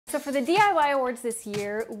So for the DIY Awards this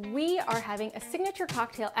year, we are having a signature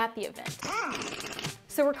cocktail at the event.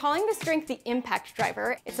 So we're calling this drink the Impact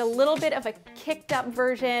Driver. It's a little bit of a kicked up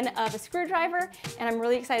version of a screwdriver, and I'm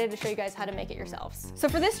really excited to show you guys how to make it yourselves. So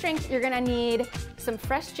for this drink, you're gonna need some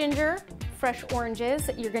fresh ginger, fresh oranges.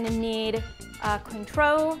 You're gonna need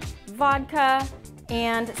Cointreau, vodka,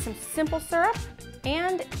 and some simple syrup,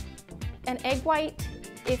 and an egg white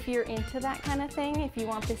if you're into that kind of thing. If you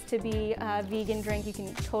want this to be a vegan drink, you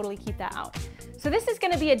can totally keep that out. So this is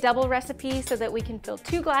gonna be a double recipe so that we can fill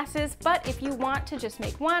 2 glasses, but if you want to just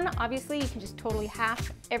make 1, obviously you can just totally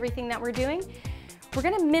half everything that we're doing. We're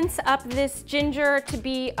gonna mince up this ginger to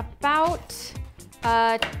be about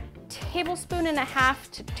 1.5 tablespoons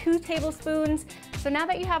to 2 tablespoons. So now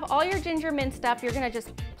that you have all your ginger minced up, you're gonna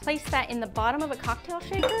just place that in the bottom of a cocktail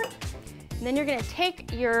shaker. And then you're gonna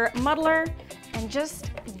take your muddler and just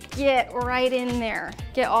get right in there.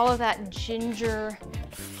 Get all of that ginger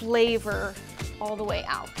flavor all the way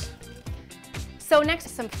out. So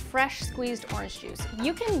next, some fresh squeezed orange juice.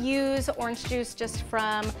 You can use orange juice just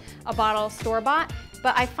from a bottle store-bought,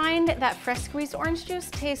 but I find that fresh squeezed orange juice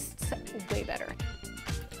tastes way better.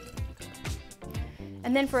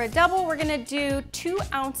 And then for a double, we're gonna do 2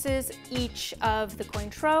 ounces each of the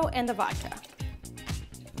Cointreau and the vodka.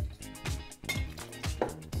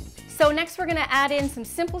 So next we're gonna add in some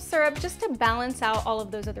simple syrup just to balance out all of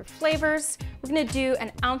those other flavors. We're gonna do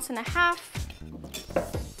 1.5 ounces.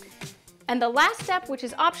 And the last step, which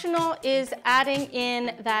is optional, is adding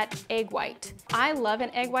in that egg white. I love an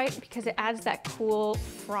egg white because it adds that cool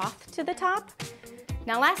froth to the top.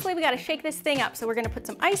 Now lastly, we gotta shake this thing up. So we're gonna put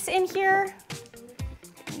some ice in here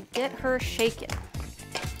and get her shaken.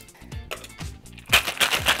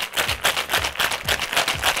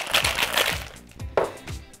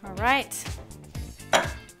 All right,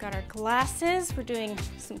 got our glasses. We're doing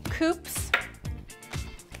some coupes.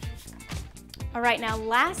 All right, now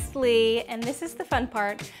lastly, and this is the fun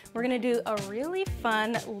part, we're gonna do a really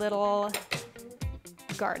fun little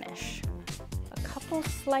garnish. A couple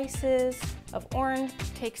slices of orange,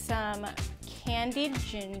 take some candied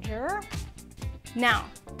ginger. Now,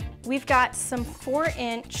 we've got some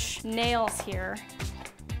 4-inch nails here,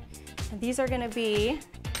 and these are gonna be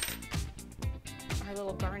our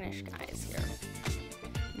little garnish guys here.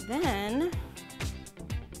 Then,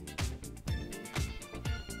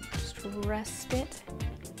 rest it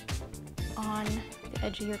on the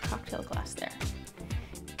edge of your cocktail glass there.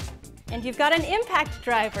 And you've got an Impact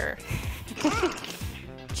Driver.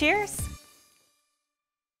 Cheers.